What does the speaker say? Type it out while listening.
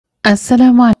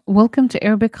Assalamu alaikum. Welcome to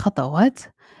Arabic Khatawaat.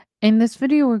 In this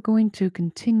video, we're going to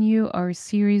continue our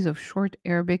series of short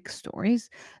Arabic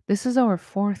stories. This is our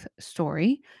fourth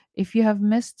story. If you have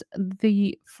missed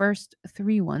the first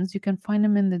three ones, you can find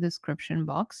them in the description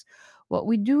box. What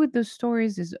we do with the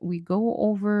stories is we go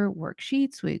over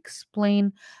worksheets, we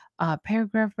explain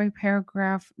paragraph by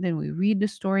paragraph, then we read the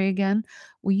story again.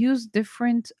 We use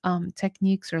different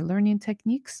techniques or learning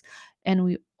techniques, and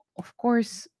we, of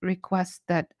course, request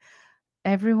that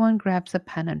everyone grabs a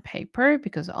pen and paper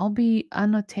because I'll be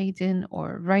annotating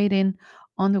or writing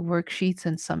on the worksheets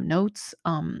and some notes.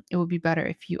 It would be better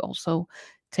if you also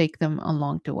take them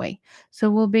along the way.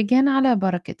 So we'll begin على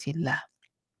بركة الله.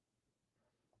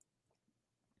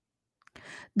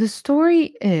 The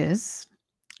story is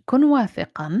كن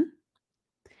واثقا,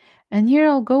 and here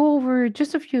I'll go over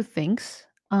just a few things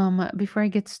before I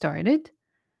get started.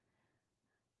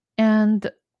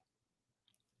 And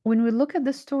when we look at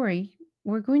the story,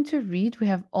 we're going to read. We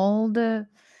have all the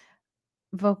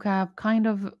vocab kind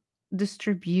of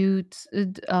distributed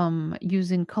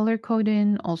using color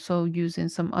coding, also using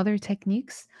some other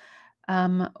techniques.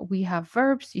 We have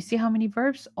verbs. You see how many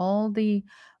verbs? All the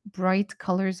bright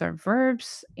colors are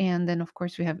verbs. And then, of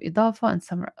course, we have idafa and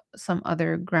some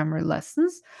other grammar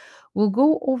lessons. We'll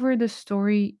go over the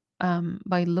story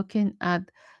by looking at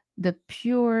the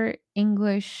pure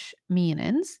English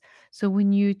meanings. So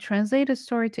when you translate a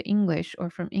story to English or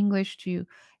from English to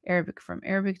Arabic, from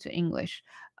Arabic to English,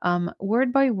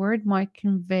 word by word might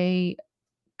convey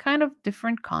kind of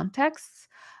different contexts.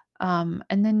 And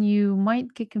then you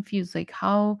might get confused like,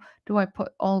 how do I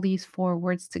put all these four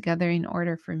words together in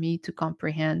order for me to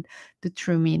comprehend the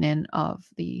true meaning of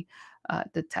the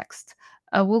text?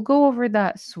 We'll go over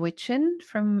that switching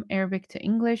from Arabic to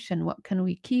English and what can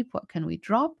we keep, what can we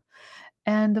drop.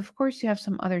 And of course, you have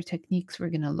some other techniques we're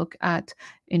going to look at,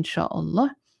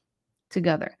 inshallah,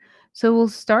 together. So we'll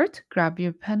start. Grab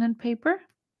your pen and paper.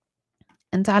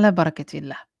 And على بركة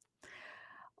الله.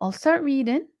 I'll start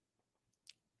reading.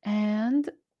 And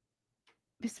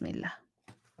Bismillah.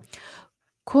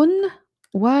 كن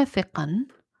واثقا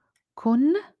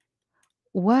كن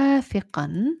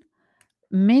واثقا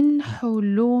من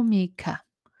حلمك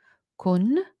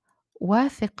كن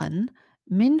واثقا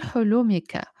من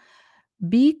حلمك.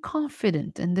 Be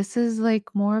confident, and this is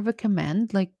like more of a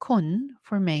command, like kun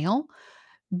for male.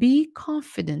 Be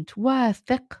confident.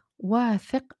 واثق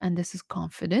واثق, and this is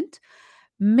confident.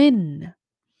 من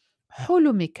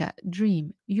حلمك,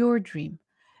 dream, your dream.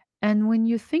 And when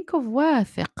you think of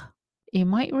واثق, it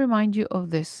might remind you of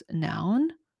this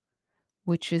noun,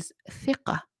 which is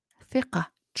ثقة, ثقة,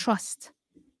 trust.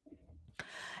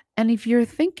 And if you're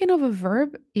thinking of a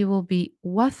verb, it will be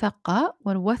وثق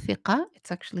ووثق. It's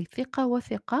actually ثقة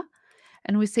وثقة.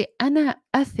 And we say أنا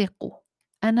أثق,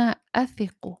 أنا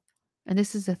أثق. And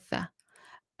this is a th.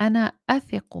 أنا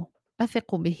أثق,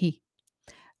 أثق به.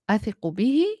 أثق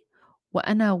به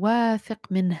وأنا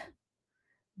واثق منه.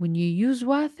 When you use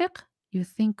واثق, you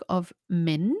think of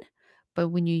من, but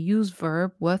when you use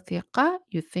verb وثق,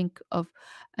 you think of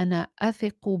أنا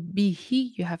أثق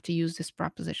به. You have to use this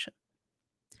preposition.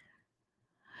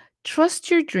 Trust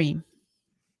your dream.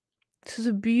 This is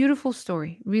a beautiful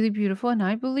story, really beautiful, and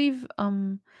I believe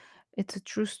it's a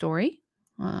true story.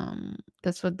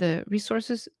 That's what the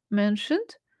resources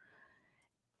mentioned.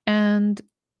 And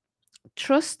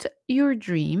trust your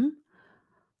dream.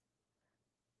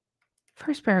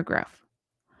 First paragraph.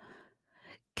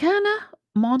 كان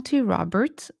مونتي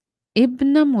روبرت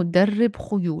ابن مدرب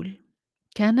خيول.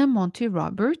 كان مونتي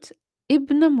روبرت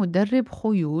ابن مدرب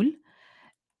خيول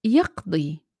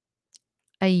يقضي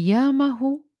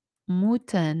أيامه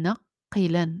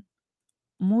متنقلا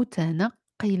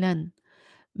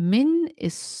من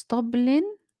اسطبل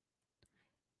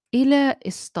إلى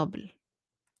اسطبل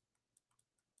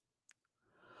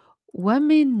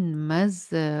ومن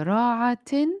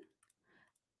مزرعة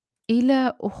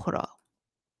إلى أخرى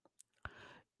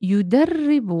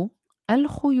يدرب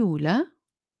الخيول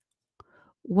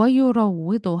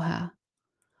ويروضها.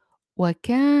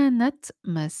 وكانت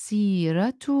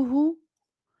مسيرته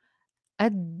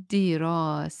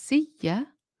الدراسية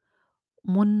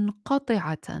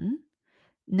منقطعة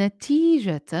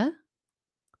نتيجة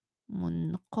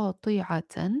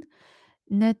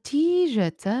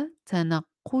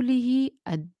تنقله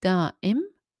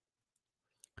الدائم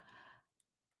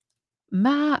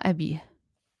مع أبيه.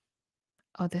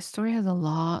 Oh, this story has a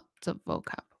lot of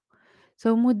vocab.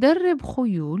 So مدرب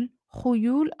خيول.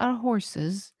 خيول are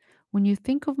horses. When you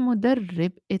think of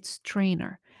مدرب, it's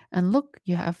trainer. And look,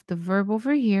 you have the verb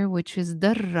over here, which is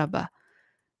درب.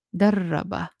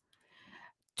 درب,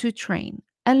 to train.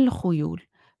 الخيول.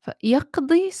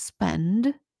 فيقضي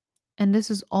spend, and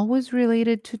this is always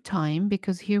related to time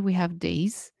because here we have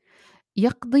days.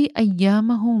 يقضي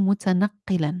أيامه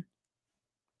متنقلا.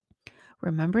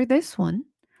 Remember this one.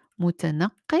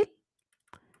 متنقل.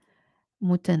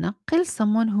 متنقل,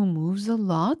 someone who moves a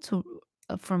lot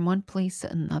from one place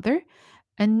to another.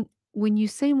 And when you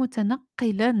say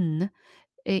متنقلا,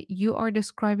 you are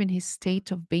describing his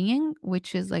state of being,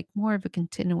 which is like more of a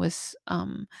continuous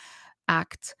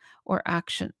act or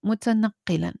action.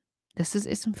 متنقلا. This is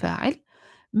اسم فاعل.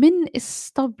 من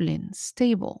اسطبل,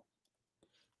 stable.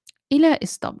 إلى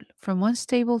اسطبل, from one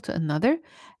stable to another.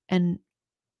 And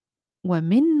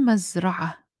ومن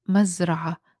مزرعة,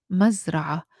 مزرعة,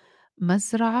 مزرعة,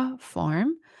 مزرعة,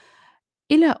 farm.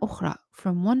 إلى أخرى,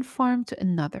 from one farm to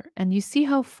another. And you see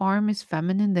how farm is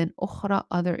feminine, then أخرى,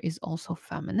 other, is also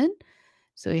feminine.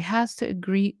 So it has to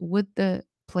agree with the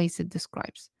place it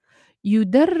describes.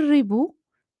 يدرب,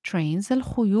 trains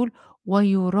الخيول.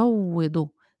 ويروض,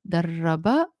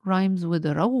 درب rhymes with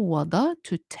روض,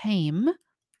 to tame.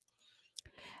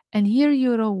 And here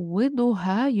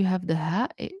يروضها, you have the ha,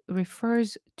 it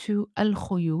refers to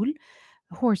الخيول,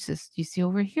 horses. You see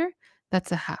over here?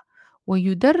 That's a ha.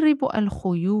 ويدرب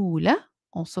الخيول,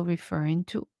 also referring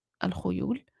to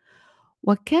الخيول.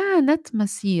 وكانت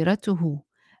مسيرته,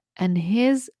 and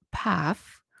his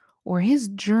path or his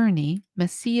journey,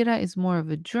 مسيرة is more of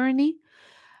a journey.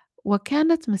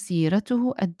 وكانت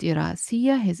مسيرته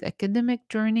الدراسية, his academic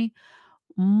journey,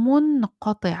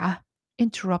 منقطعة,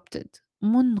 interrupted.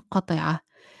 منقطعة.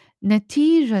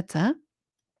 نتيجة,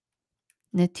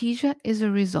 نتيجة is a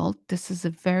result. This is a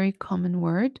very common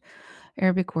word,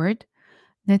 Arabic word.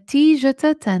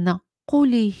 نتيجة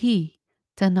تنقله,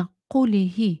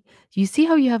 تنقله. You see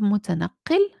how you have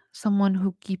متنقل, someone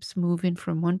who keeps moving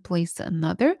from one place to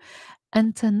another,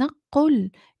 and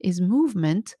تنقل is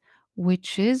movement,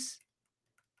 which is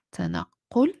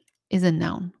تنقل is a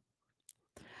noun.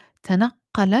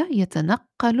 تنقل,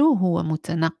 يتنقل, هو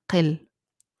متنقل.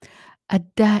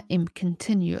 الدائم,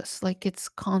 continuous, like it's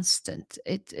constant,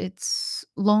 it's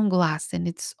long lasting,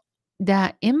 it's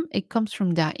دائم, it comes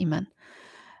from دائما.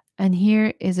 And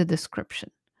here is a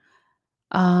description.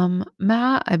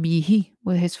 مع أبيه,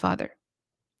 with his father.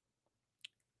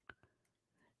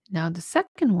 Now the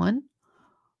second one.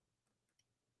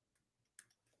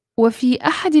 وفي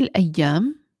أحد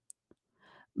الأيام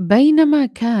بينما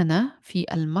كان في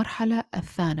المرحلة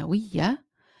الثانوية.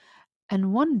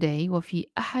 And one day, وفي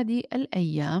أحد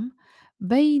الأيام,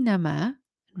 بينما,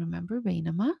 remember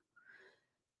بينما,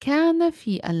 كان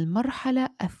في المرحلة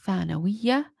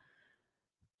الثانوية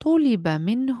طلب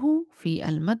منه في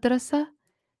المدرسة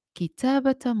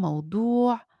كتابة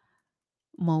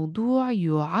موضوع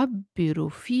يعبر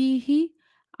فيه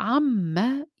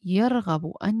عما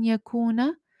يرغب أن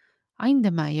يكون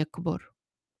عندما يكبر.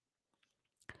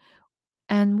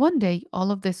 And one day,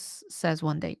 all of this says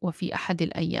one day, وفي أحد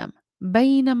الأيام,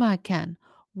 بينما كان,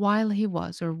 while he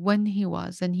was or when he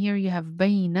was. And here you have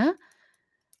بين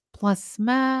plus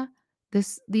ما.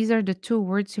 These are the two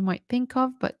words you might think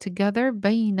of, but together,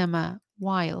 بينما,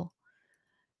 while.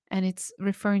 And it's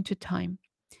referring to time.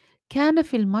 كان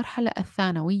في المرحلة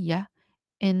الثانوية.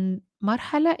 And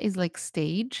مرحلة is like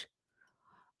stage.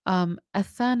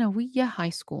 الثانوية, high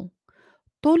school.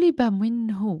 طلب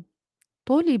منه.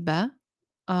 طلب,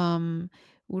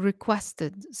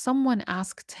 requested. Someone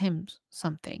asked him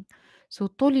something. So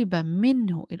طلب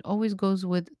منه, it always goes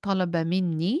with طلب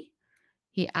مني.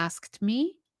 He asked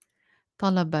me.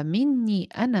 طلب مني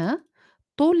أنا.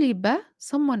 طلب,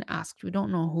 someone asked, we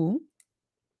don't know who.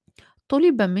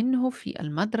 طلب منه في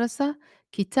المدرسة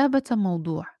كتابة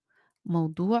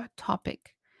موضوع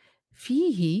topic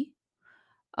فيه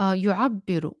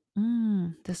يعبر.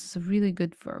 This is a really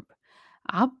good verb.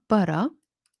 عبر,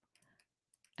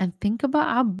 and think about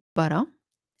عبر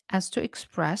as to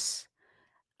express.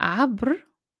 عبر,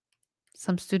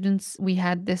 some students, we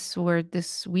had this word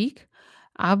this week.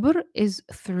 عبر is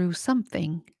through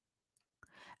something,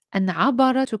 and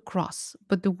عبر to cross.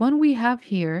 But the one we have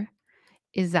here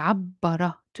is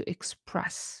عبر, to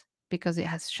express, because it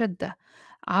has shadda.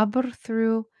 عبر,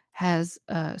 through, has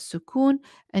sukun,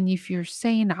 and if you're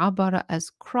saying عبر as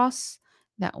cross,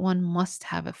 that one must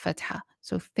have a fatha.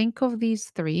 So think of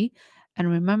these three and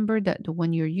remember that the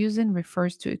one you're using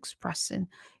refers to expressing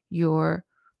your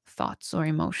thoughts or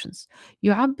emotions.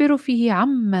 يعبر فيه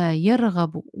عما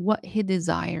يرغب, what he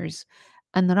desires.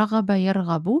 أن رغب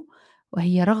يرغب,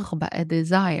 وهي رغبة, a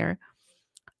desire.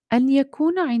 أن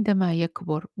يكون عندما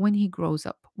يكبر, when he grows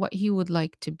up, what he would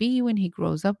like to be when he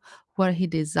grows up, what he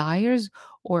desires,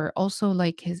 or also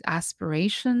like his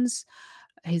aspirations,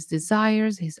 his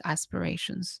desires, his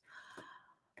aspirations.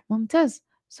 ممتاز.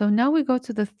 So now we go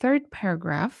to the third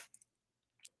paragraph.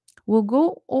 We'll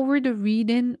go over the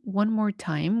reading one more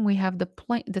time. We have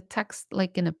the text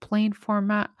like in a plain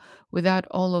format without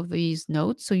all of these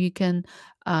notes, so you can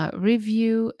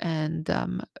review and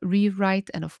rewrite,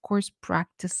 and of course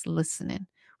practice listening,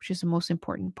 which is the most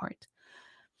important part.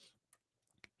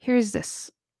 Here's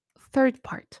this third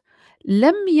part.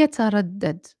 لم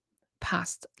يتردد,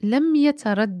 past. لم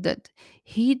يتردد.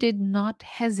 He did not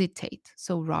hesitate.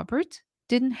 So Robert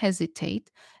didn't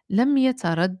hesitate. لم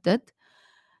يتردد.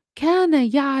 كان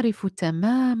يعرف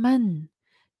تماما.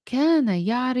 كان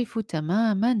يعرف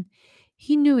تماما.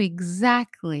 He knew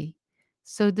exactly.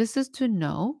 So this is to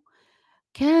know.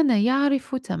 كان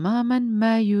يعرف تماما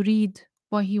ما يريد,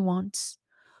 what he wants.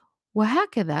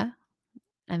 وهكذا,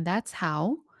 and that's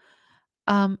how,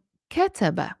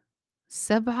 كتب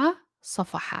 7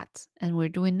 صفحات, and we're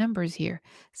doing numbers here.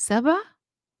 7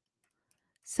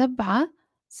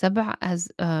 as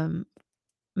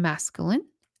masculine,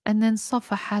 and then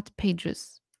صفحات,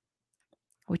 pages,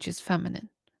 which is feminine.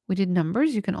 We did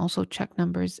numbers. You can also check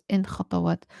numbers in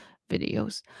خطوات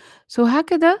videos. So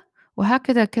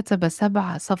وهكذا كتب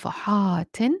 7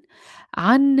 صفحات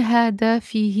عن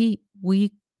هدفه.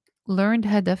 We learned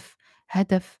هدف.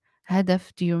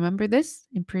 Do you remember this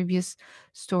in previous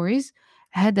stories?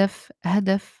 هدف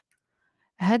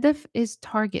is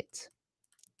target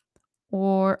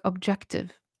or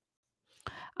objective.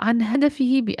 عن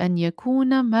هدفه بأن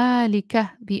يكون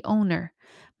مالكه, the owner,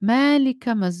 مالك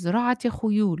مزرعة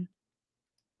خيول.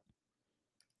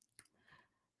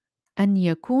 أن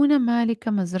يكون مالك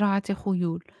مزرعة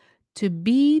خيول. To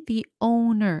be the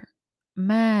owner.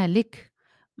 مالك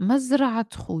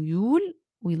مزرعة خيول.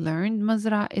 We learned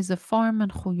مزرعة is a farm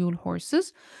and خيول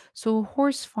horses. So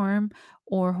horse farm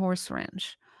or horse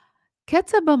ranch.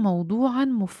 كتب موضوعا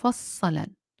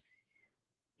مفصلا.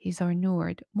 Here's our new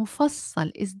word.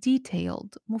 مفصل is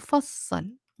detailed.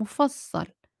 مفصل.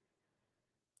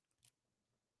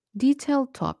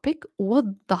 Detailed topic.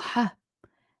 وضح.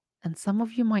 And some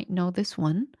of you might know this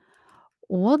one.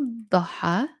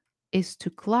 وضح is to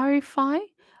clarify,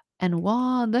 and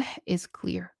واضح is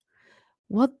clear.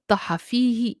 وضح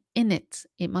فيه, in it.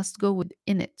 It must go with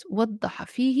in it. وضح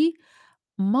فيه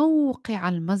موقع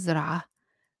المزرعة,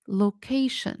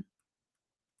 location.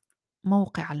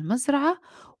 موقع المزرعة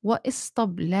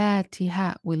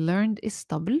وإسطبلاتها. We learned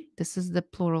إسطبل. This is the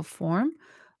plural form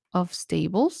of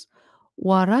stables.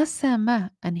 ورسم,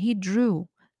 and he drew,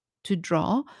 to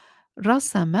draw.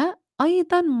 رسم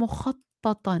أيضا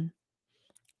مخططا.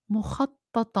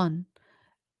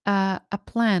 A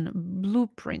plan,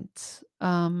 blueprint,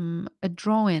 a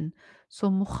drawing.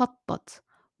 So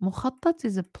مخطط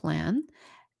is a plan,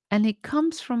 and it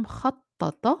comes from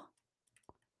خطط,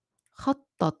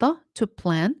 to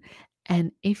plan.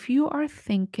 And if you are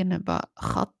thinking about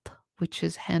خط, which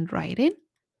is handwriting,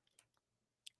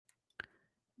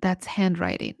 that's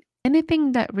handwriting.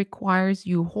 Anything that requires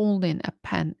you holding a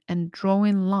pen and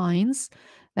drawing lines,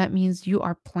 that means you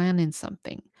are planning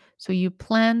something. So you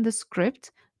plan the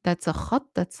script, that's a خط,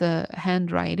 that's a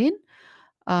handwriting,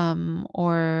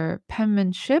 or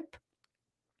penmanship.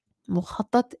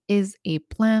 مخطط is a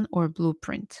plan or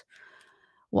blueprint.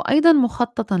 وأيضا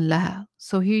مخططا لها.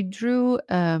 So he drew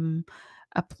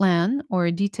a plan or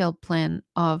a detailed plan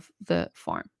of the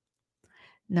farm.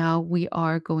 Now we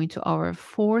are going to our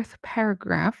fourth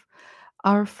paragraph.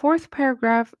 Our fourth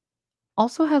paragraph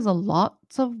also has a lot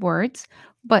of words,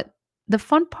 but the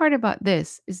fun part about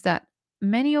this is that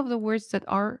many of the words that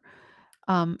are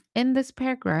in this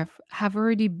paragraph have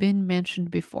already been mentioned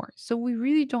before. So we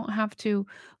really don't have to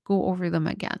go over them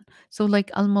again. So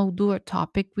like al-mawdu',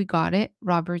 topic, we got it.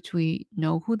 Robert, we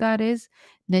know who that is.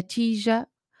 Natija,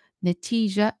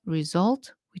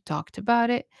 result, we talked about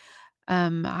it.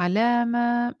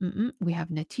 علامة, we have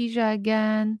natija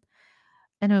again.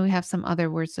 And then we have some other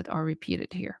words that are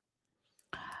repeated here.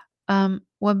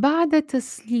 وبعد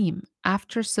تسليم,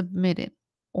 after submitting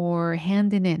or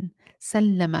handing in,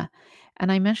 سلم.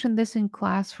 And I mentioned this in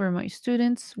class for my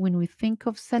students. When we think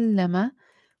of سلم,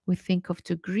 we think of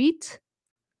to greet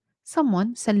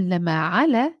someone, سلم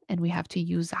على, and we have to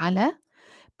use على.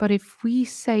 But if we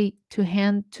say to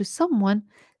hand to someone,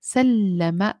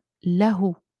 سلم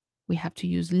له, we have to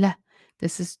use له.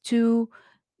 This is to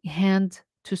hand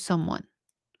to someone.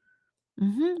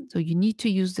 So you need to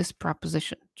use this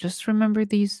preposition. Just remember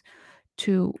these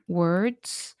 2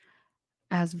 words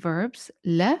as verbs,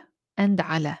 لا and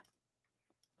على.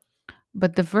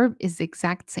 But the verb is the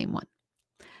exact same one.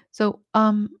 So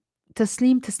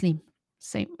taslim,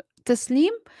 same. Taslim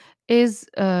is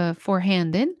for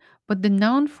handing, but the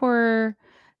noun for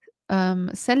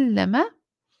سلم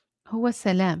هو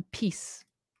سلام, peace.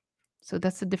 So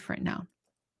that's a different noun.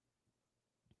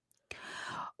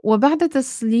 وبعد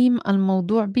تسليم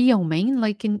الموضوع بيومين,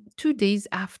 like in 2 days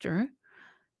after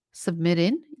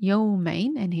submitting,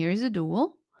 يومين, and here's a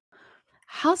dual.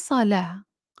 حصل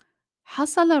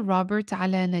روبرت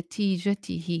على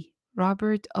نتيجته.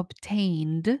 Robert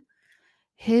obtained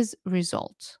his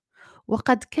result.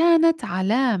 وقد كانت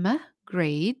علامة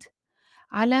grade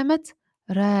علامة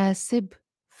راسب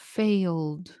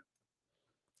failed.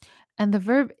 And the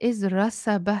verb is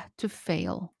رسبه to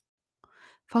fail.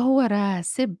 فهو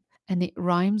راسب and it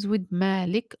rhymes with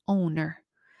مالك owner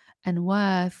and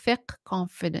واثق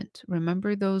confident.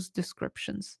 Remember those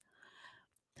descriptions.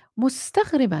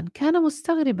 مستغربا, كان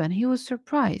مستغربا, he was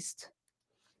surprised.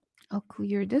 I'll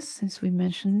clear this since we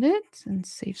mentioned it and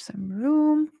save some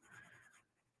room.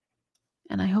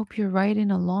 And I hope you're writing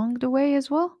along the way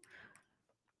as well.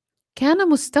 كان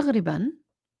مستغربا,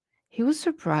 he was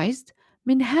surprised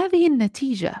من هذه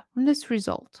النتيجة, from this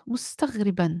result.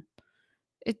 مستغربا,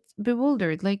 it's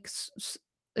bewildered, like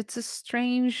it's a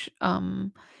strange,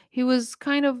 he was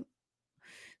kind of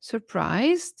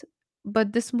surprised,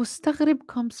 but this مستغرب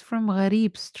comes from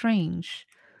غريب, strange.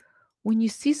 When you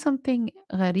see something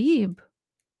غريب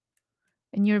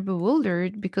and you're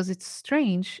bewildered because it's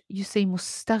strange, you say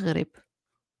مستغرب.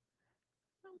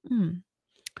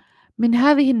 من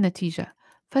هذه النتيجة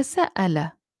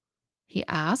فسأل, he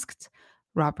asked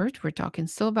Robert, we're talking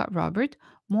still about Robert,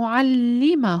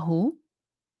 معلمه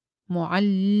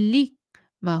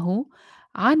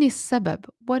عن السبب.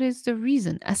 What is the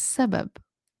reason?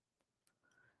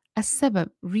 السبب,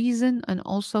 reason, and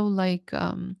also like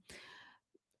a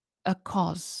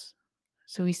cause.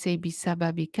 So we say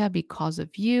بسببك, because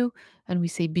of you, and we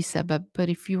say بسبب. But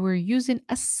if you were using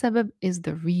السبب is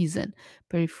the reason.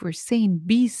 But if we're saying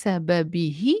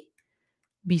بسببه,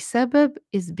 بسبب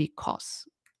is because.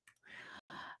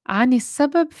 عن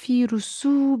السبب في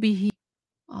رسوبه.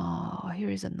 Oh, here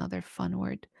is another fun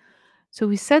word. So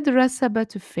we said رسب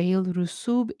to fail.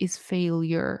 رسوب is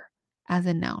failure as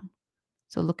a noun.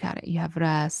 So look at it. You have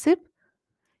راسب,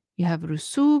 you have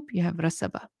رسوب, you have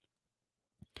رسب.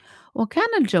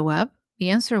 وكان الجواب, the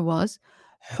answer was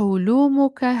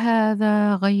حلمك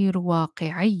هذا غير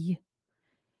واقعي.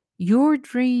 Your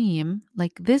dream,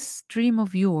 like this dream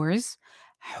of yours,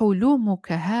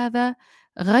 حلمك هذا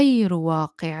غير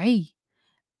واقعي.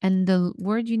 And the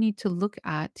word you need to look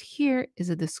at here is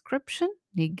a description,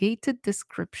 negated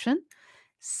description,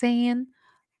 saying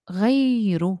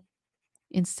غير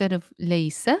instead of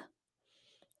ليس,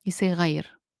 you say غير,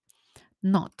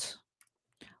 not.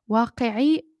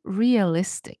 واقعي,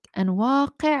 realistic, and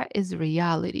واقع is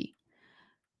reality.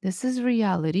 This is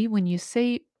reality. When you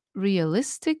say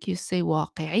realistic, you say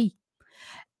واقعي.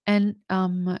 And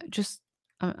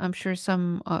I'm sure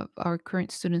some of our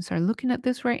current students are looking at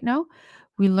this right now.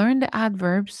 We learn the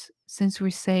adverbs since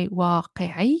we say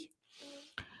واقعي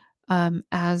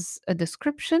as a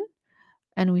description,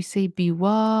 and we say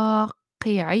بواقعية,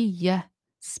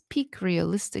 speak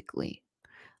realistically,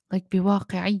 like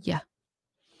بواقعية.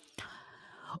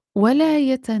 ولا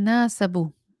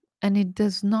يتناسب, and it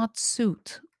does not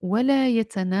suit. ولا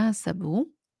يتناسب,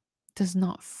 does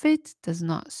not fit, does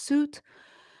not suit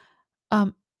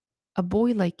a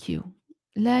boy like you.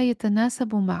 لا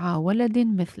يتناسب مع ولد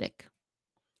مثلك.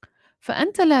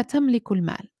 فأنت لا تملك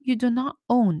المال. You do not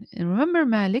own. And remember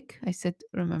مالك, I said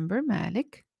remember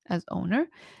مالك as owner.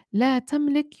 لا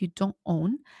تملك, you don't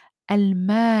own.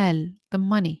 المال, the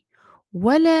money.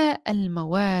 ولا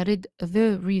الموارد,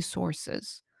 the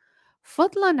resources.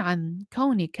 فضلا عن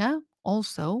كونك,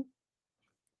 also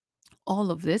all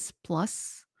of this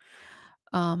plus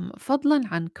فضلا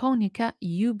عن كونك,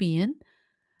 you being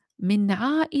من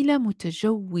عائلة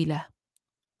متجولة.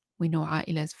 We know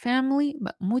عائلة as family,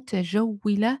 but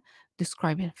متجولة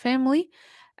describing family,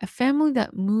 a family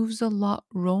that moves a lot,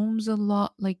 roams a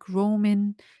lot, like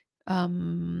roaming,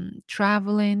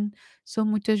 traveling. So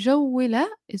متجولة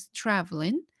is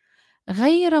traveling.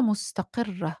 غير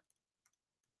مستقرة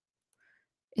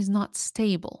is not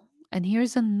stable. And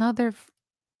here's another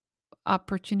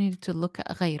opportunity to look at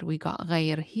غير. We got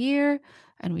غير here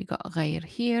and we got غير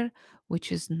here,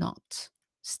 which is not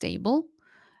stable.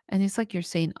 And it's like you're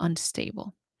saying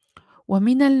unstable.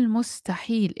 ومن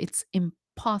المستحيل, it's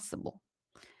impossible.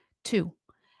 2.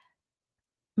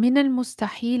 من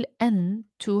المستحيل أن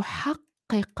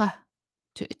تحقق,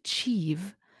 to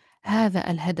achieve هذا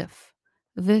الهدف,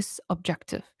 this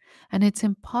objective. And it's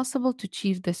impossible to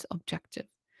achieve this objective.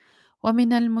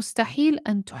 ومن المستحيل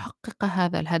أن تحقق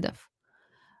هذا الهدف.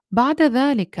 بعد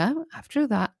ذلك, after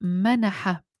that,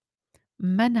 منح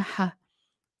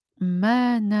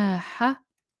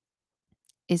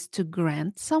is to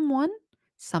grant someone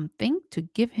something, to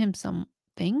give him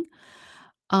something.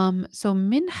 So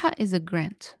منحة is a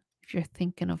grant if you're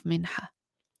thinking of منحة.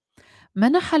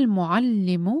 منح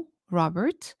المعلم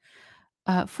روبرت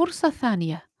فرصة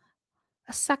ثانية,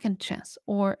 a second chance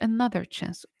or another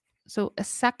chance. So a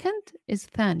second is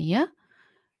ثانية,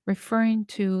 referring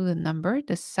to the number,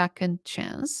 the second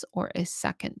chance or a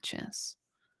second chance.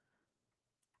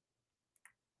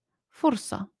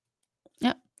 فرصة.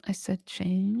 Yeah, I said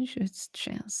change, it's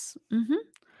chance.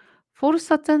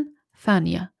 فرصة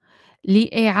ثانية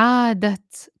لإعادة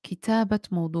كتابة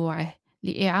موضوعه.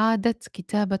 لإعادة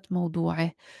كتابة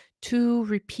موضوعه. To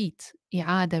repeat.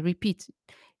 إعادة, repeat.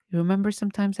 You remember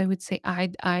sometimes I would say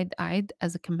أعد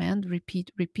as a command,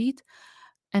 repeat, repeat.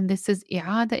 And this is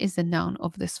إعادة is the noun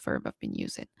of this verb I've been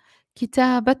using.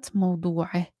 كتابة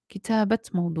موضوعه. كتابة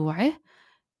موضوعه.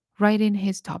 Writing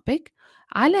his topic.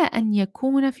 على أن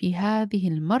يكون في هذه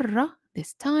المرة,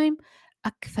 this time,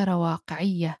 أكثر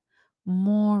واقعية.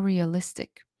 More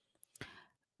realistic.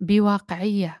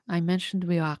 بواقعية. I mentioned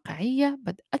بواقعية,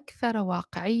 but أكثر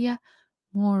واقعية,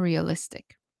 more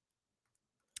realistic.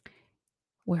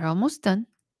 We're almost done.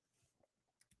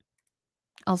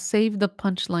 I'll save the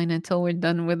punchline until we're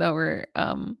done with our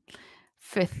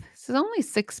fifth. This is only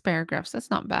 6 paragraphs. That's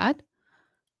not bad.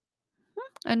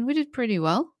 And we did pretty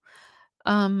well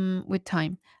with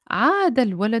time. عاد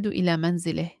الولد إلى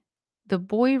منزله. The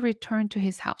boy returned to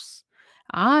his house.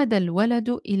 عاد الولد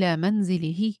إلى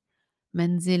منزله.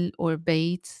 منزل or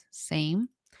بيت, same.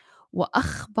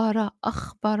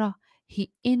 أخبر,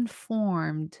 he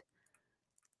informed.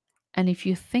 And if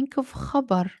you think of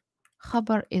خبر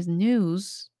is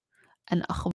news, and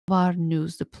أخبار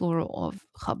news, the plural of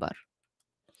خبر.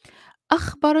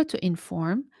 أخبر to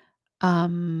inform.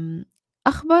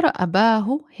 أخبر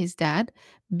أباه, his dad,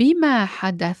 بما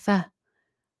حدث.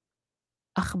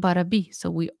 أخبر بي. So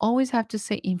we always have to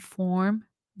say inform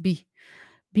بي.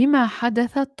 بما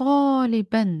حدث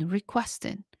طالبا,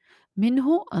 requesting.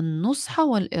 منه النصح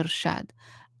والإرشاد.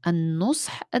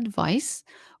 النصح advice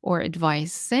or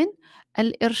advising.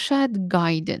 الإرشاد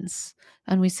guidance.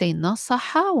 And we say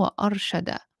نصح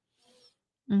وأرشد.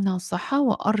 نصح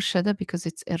وأرشد because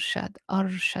it's إرشاد.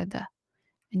 أرشد.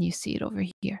 And you see it over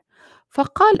here.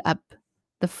 فقال أب.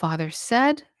 The father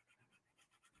said.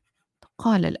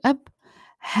 قال الأب.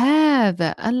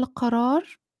 هذا القرار.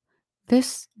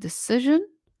 This decision.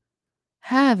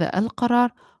 هذا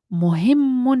القرار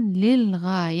مهم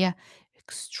للغاية.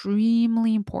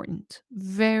 Extremely important.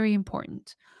 Very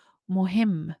important.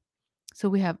 مهم. So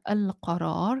we have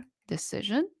القرار,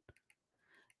 decision.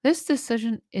 This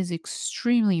decision is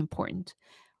extremely important.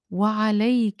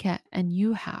 وعليك, and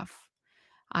you have.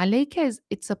 عليك is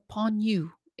it's upon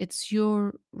you. It's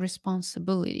your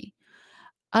responsibility.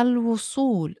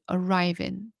 الوصول,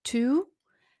 arriving to.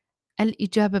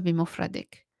 الإجابة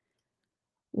بمفردك.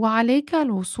 وعليك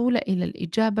الوصول إلى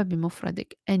الإجابة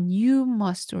بمفردك. And you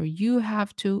must or you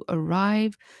have to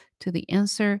arrive to the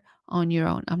answer on your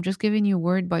own. I'm just giving you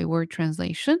word by word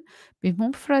translation.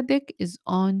 بمفردك is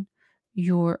on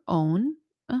your own.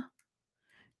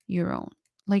 Your own.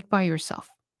 Like by yourself.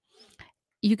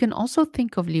 You can also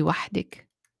think of لوحدك.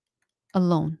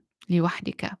 Alone.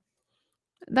 لوحدك.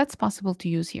 That's possible to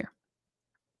use here.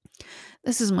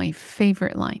 This is my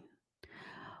favorite line.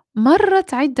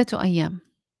 مرت عدة أيام.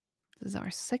 This is our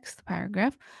 6th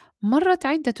paragraph. مرت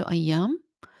عدة أيام.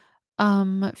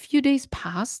 Few days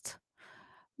passed.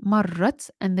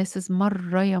 مرت, and this is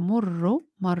مر يمر.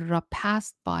 مر,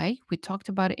 passed by. We talked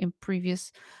about it in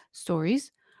previous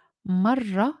stories.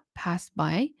 مرة, passed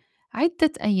by.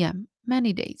 عدة أيام,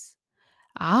 many days.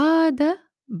 عاد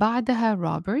بعدها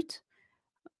Robert.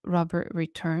 Robert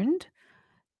returned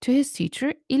to his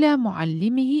teacher. إلى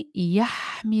معلمه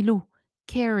يحمل,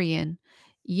 carrying.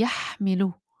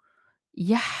 يحمل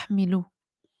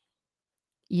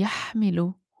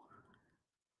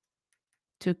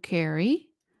to carry.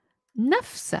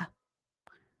 نفسه,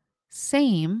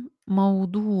 same.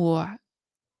 موضوع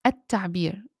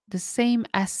التعبير, the same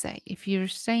essay. If you're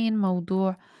saying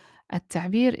موضوع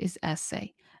التعبير is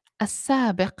essay.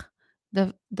 السابق,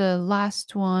 the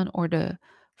last one or the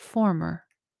former.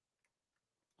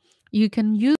 You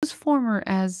can use former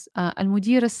as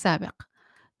المدير السابق,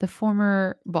 the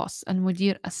former boss.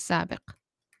 المدير السابق.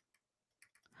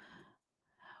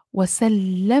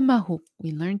 وسلمه,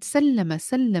 we learned سلم.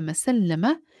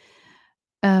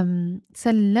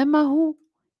 سلمه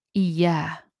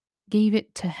إياه, gave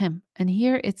it to him. And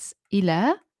here it's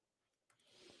إلى,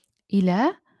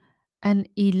 and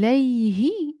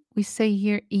إليه, we say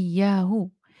here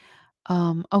إياه,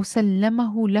 أو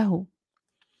سلمه له.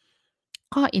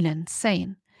 قائلا,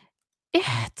 saying,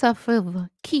 احتفظ,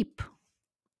 keep.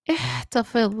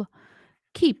 احتفظ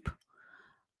keep.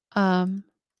 um,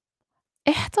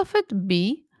 احتفظ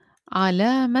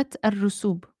بعلامة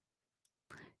الرسوب.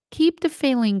 keep the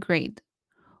failing grade.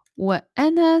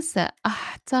 وأنا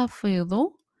سأحتفظ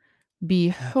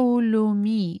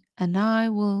بحلمي and I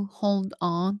will hold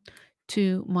on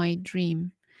to my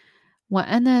dream.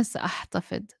 وأنا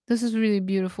سأحتفظ. This is really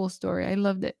beautiful story. I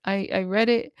loved it. I read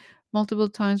it multiple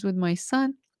times with my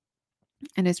son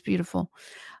and it's beautiful.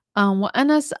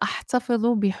 وأنا سأحتفظ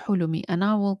بحلمي and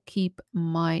I will keep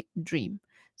my dream.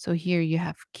 So here you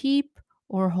have keep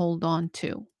or hold on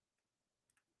to.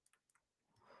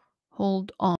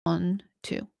 Hold on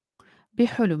to.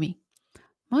 بحلمي.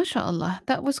 MashaAllah.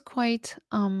 That was quite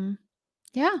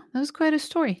yeah, that was quite a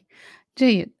story.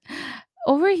 جيد.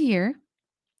 Over here,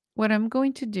 what I'm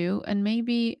going to do, and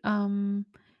maybe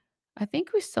I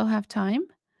think we still have time,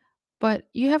 but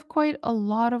you have quite a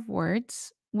lot of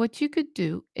words. What you could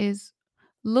do is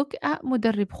look at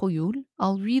مدرب خيول.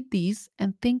 I'll read these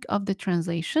and think of the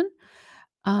translation.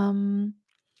 Um,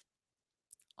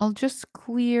 I'll just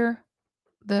clear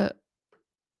the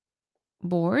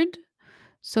board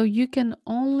so you can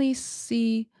only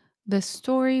see the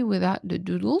story without the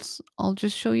doodles. I'll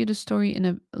just show you the story in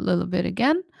a little bit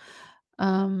again.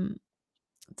 Um,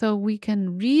 so we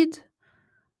can read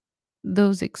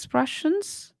those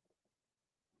expressions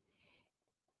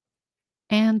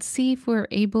and see if we're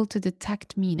able to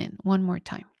detect meaning one more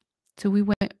time. So we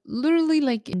went literally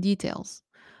like in details,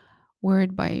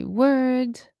 word by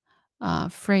word,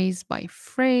 phrase by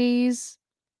phrase,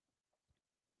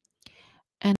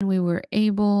 and we were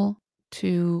able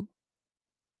to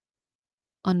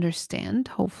understand,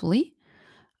 hopefully,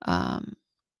 um,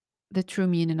 the true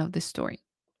meaning of the story.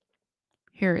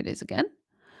 Here it is again.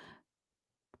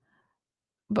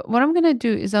 But what I'm going to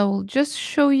do is I will just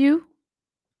show you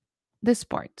this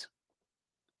part.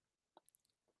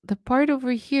 The part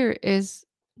over here is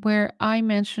where I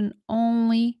mention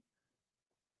only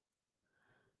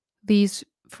these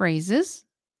phrases.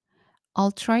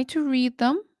 I'll try to read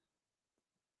them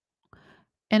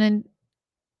and then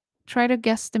try to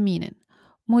guess the meaning.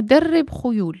 مدرب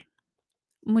خيول.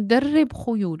 مدرب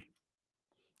خيول.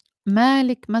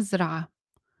 مالك مزرعة.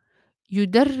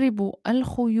 يدرب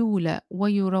الخيول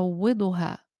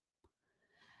ويروضها.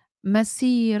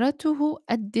 مسيرته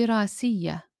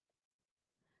الدراسية.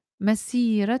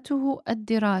 مسيرته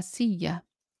الدراسية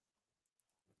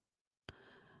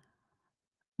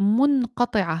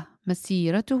منقطعة.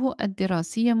 مسيرته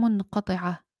الدراسية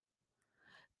منقطعة.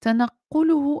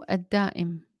 تنقله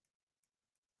الدائم.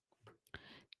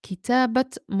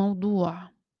 كتابة موضوع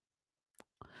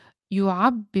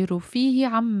يعبر فيه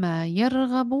عما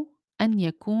يرغب أن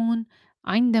يكون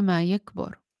عندما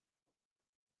يكبر.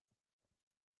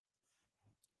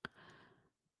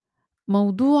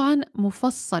 موضوعا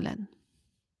مفصلا.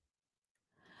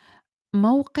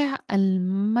 موقع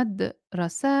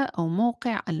المدرسة أو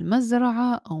موقع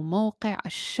المزرعة أو موقع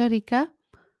الشركة.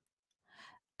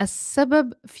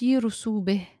 السبب في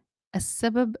رسوبه.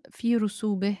 السبب في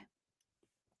رسوبه.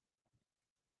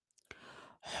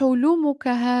 حلمك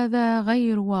هذا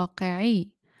غير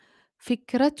واقعي.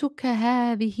 فكرتك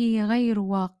هذه غير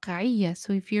واقعية.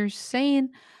 So if you're saying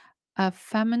a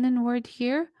feminine word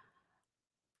here,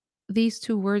 these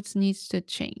two words need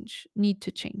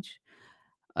to change.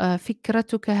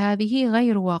 فكرتك هذه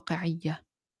غير واقعية.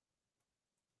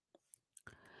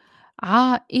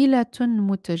 عائلة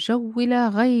متجولة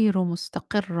غير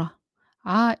مستقرة.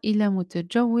 عائلة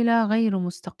متجولة غير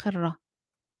مستقرة.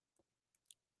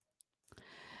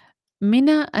 من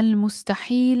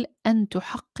المستحيل أن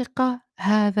تحقق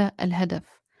هذا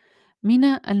الهدف. من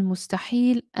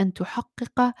المستحيل أن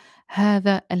تحقق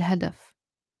هذا الهدف.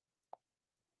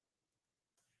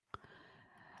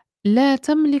 لا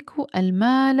تملك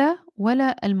المال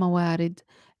ولا الموارد.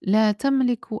 لا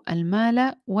تملك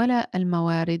المال ولا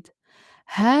الموارد.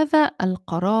 هذا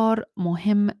القرار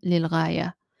مهم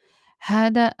للغاية.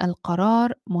 هذا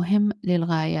القرار مهم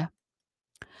للغاية.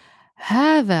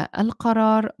 هذا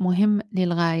القرار مهم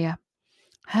للغاية.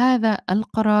 هذا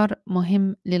القرار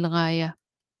مهم للغاية.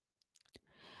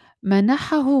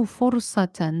 منحه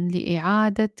فرصة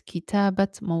لإعادة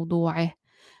كتابة موضوعه.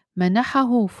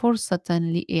 منحه فرصة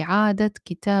لإعادة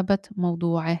كتابة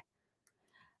موضوعه.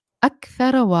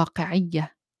 أكثر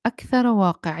واقعية. أكثر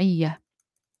واقعية.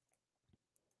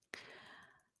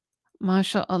 ما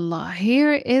شاء الله.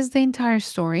 Here is the entire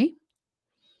story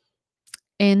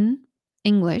in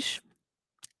English.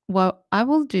 What I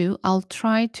will do, I'll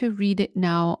try to read it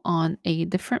now on a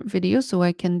different video so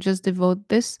I can just devote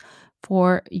this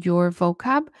for your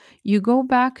vocab. You go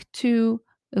back to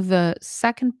the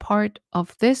second part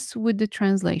of this with the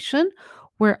translation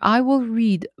where I will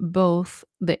read both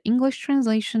the English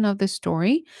translation of the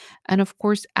story. And of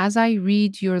course, as I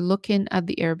read, you're looking at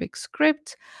the Arabic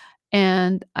script.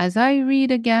 And as I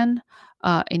read again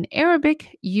in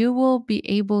Arabic, you will be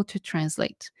able to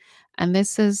translate. And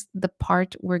this is the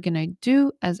part we're going to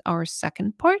do as our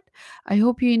second part. I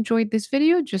hope you enjoyed this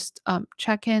video. Just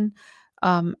check in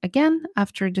again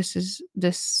after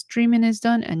this streaming is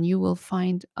done, and you will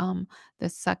find the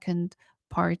second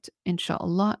part,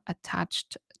 inshallah,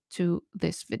 attached to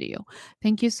this video.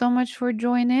 Thank you so much for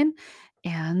joining,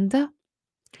 and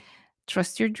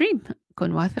trust your dream.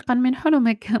 كن واثقا من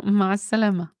حلمك. مع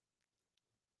السلامة.